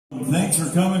Thanks for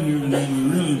coming here today. We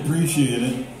really appreciate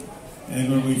it.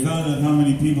 And when we found out how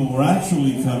many people were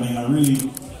actually coming, I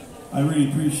really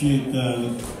appreciate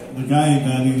the guy,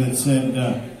 Manny, that said,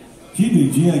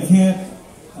 "GBG,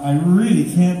 I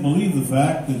really can't believe the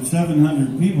fact that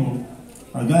 700 people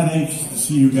are that anxious to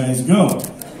see you guys go."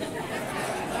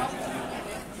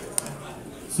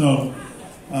 So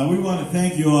we want to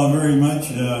thank you all very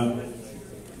much.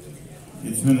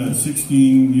 It's been a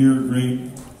 16-year great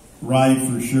ride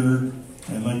for sure,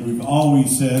 and like we've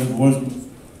always said, if it wasn't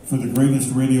for the greatest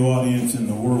radio audience in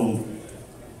the world,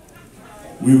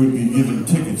 we would be giving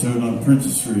tickets out on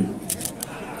Princess Street.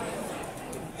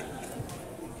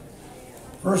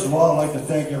 First of all, I'd like to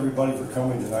thank everybody for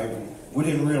coming tonight. We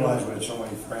didn't realize we had so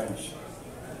many friends,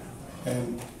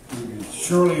 and we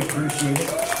surely appreciate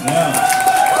it. Yeah.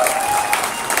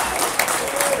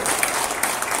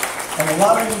 And a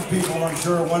lot of you people, I'm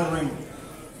sure, are wondering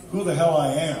who the hell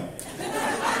I am.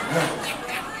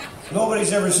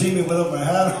 Nobody's ever seen me without my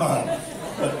hat on.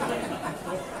 But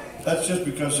that's just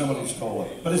because somebody stole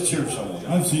it. But it's here somewhere.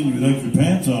 I've seen you without your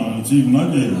pants on. It's even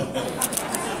uglier.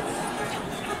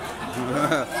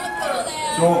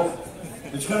 So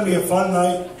it's going to be a fun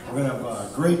night. We're going to have a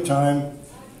great time.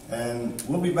 And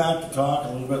we'll be back to talk a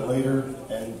little bit later.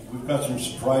 And we've got some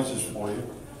surprises for you.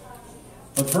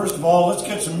 But first of all, let's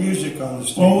get some music on the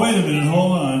stage. Well, wait a minute.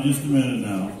 Hold on just a minute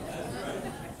now.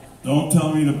 Don't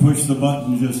tell me to push the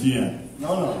button just yet.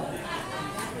 No.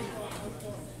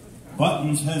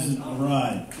 Buttons hasn't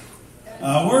arrived.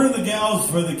 Where are the gals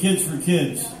for the Kids for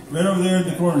Kids? Right over there in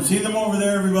the corner. See them over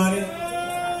there, everybody?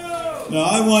 Now,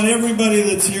 I want everybody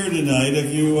that's here tonight,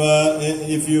 if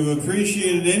you've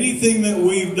appreciated anything that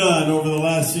we've done over the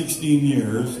last 16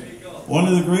 years, one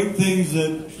of the great things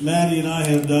that Maddie and I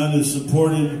have done is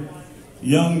supported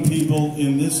young people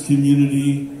in this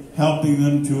community, helping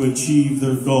them to achieve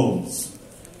their goals.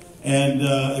 And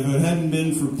if it hadn't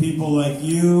been for people like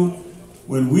you,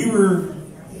 when we were,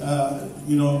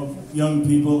 young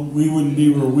people, we wouldn't be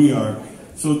where we are.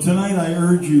 So tonight I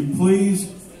urge you, please,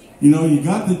 you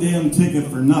got the damn ticket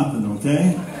for nothing,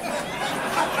 okay?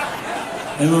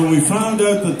 And when we found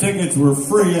out the tickets were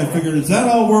free, I figured, is that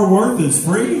all we're worth is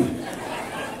free?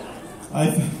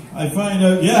 I find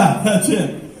out, yeah, that's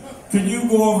it. Could you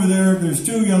go over there? There's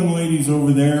two young ladies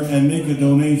over there, and make a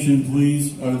donation,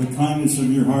 please, out of the kindness of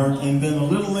your heart. And then a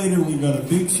little later, we've got a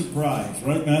big surprise.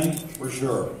 Right, Maddie? For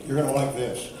sure. You're going to like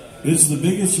this. This is the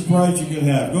biggest surprise you could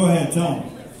have. Go ahead, tell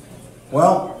them.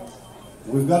 Well,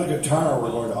 we've got a guitar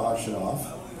we're going to auction off.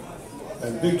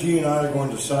 And Big G and I are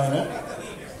going to sign it.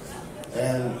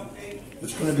 And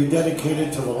it's going to be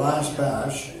dedicated to the last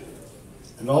bash.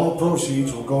 And all the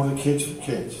proceeds will go to Kids for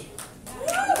Kids.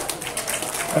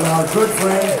 And our good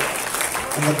friend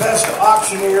and the best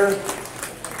auctioneer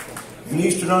in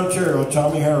Eastern Ontario,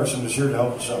 Tommy Harrison, is here to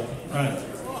help us out. Right.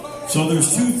 So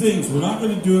there's two things. We're not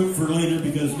going to do it for later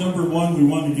because number one, we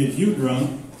want to get you drunk.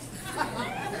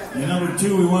 And number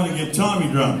two, we want to get Tommy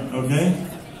drunk, okay?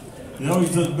 He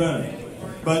always does better.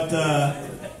 But,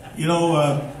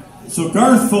 so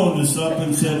Garth phoned us up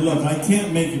and said, look, I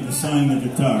can't make it to sign the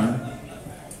guitar.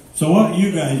 So why don't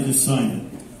you guys just sign it?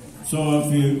 So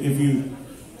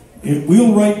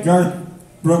we'll write Garth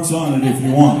Brooks on it if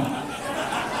you want.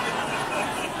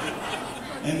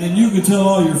 And then you can tell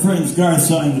all your friends Garth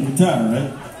signed the guitar,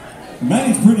 right?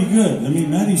 Maddie's pretty good. I mean,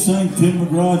 Maddie signed Tim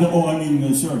McGraw.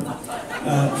 Sorry.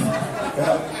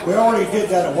 We already did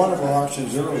that at one of our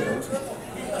auctions earlier.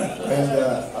 And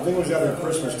I think it was at our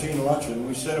Christmas teen luncheon.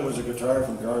 We said it was a guitar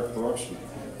from Garth Brooks.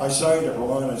 I signed it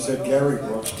wrong. I said Gary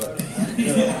Brooks, but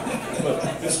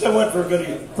it still went for a pretty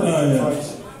good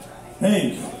price.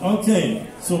 Hey, okay,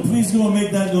 so please go and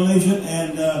make that donation,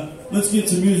 and let's get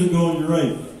some music going. You're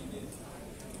right.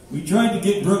 We tried to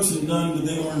get Brooks and Dunn, but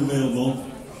they weren't available.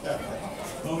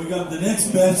 Well, we got the next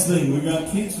best thing. We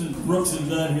got Kingston, Brooks and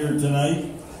Dunn here tonight.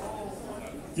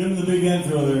 Give them the big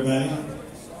intro there, Manny.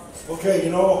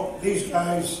 Okay, these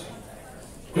guys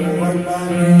go right back.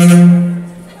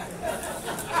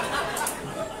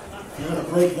 You're going to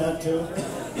break that too?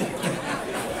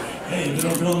 Hey, they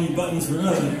don't build any buttons for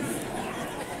nothing.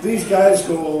 These guys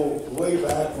go way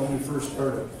back when we first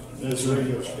started this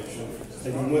radio station.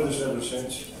 They've been with us ever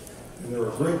since. And they're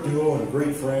a great duo and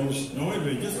great friends. No, wait a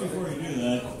minute, just before you do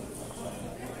that.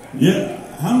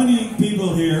 Yeah, how many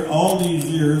people here all these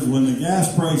years, when the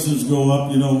gas prices go up,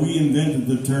 we invented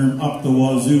the term up the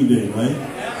wazoo day, right?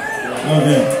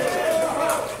 Okay.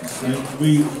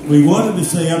 We wanted to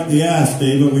say up the ass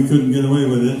day, but we couldn't get away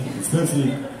with it,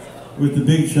 especially with the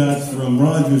big shots from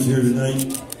Rogers here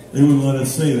tonight. They wouldn't let us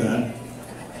say that.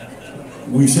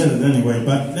 We said it anyway,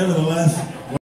 but nevertheless,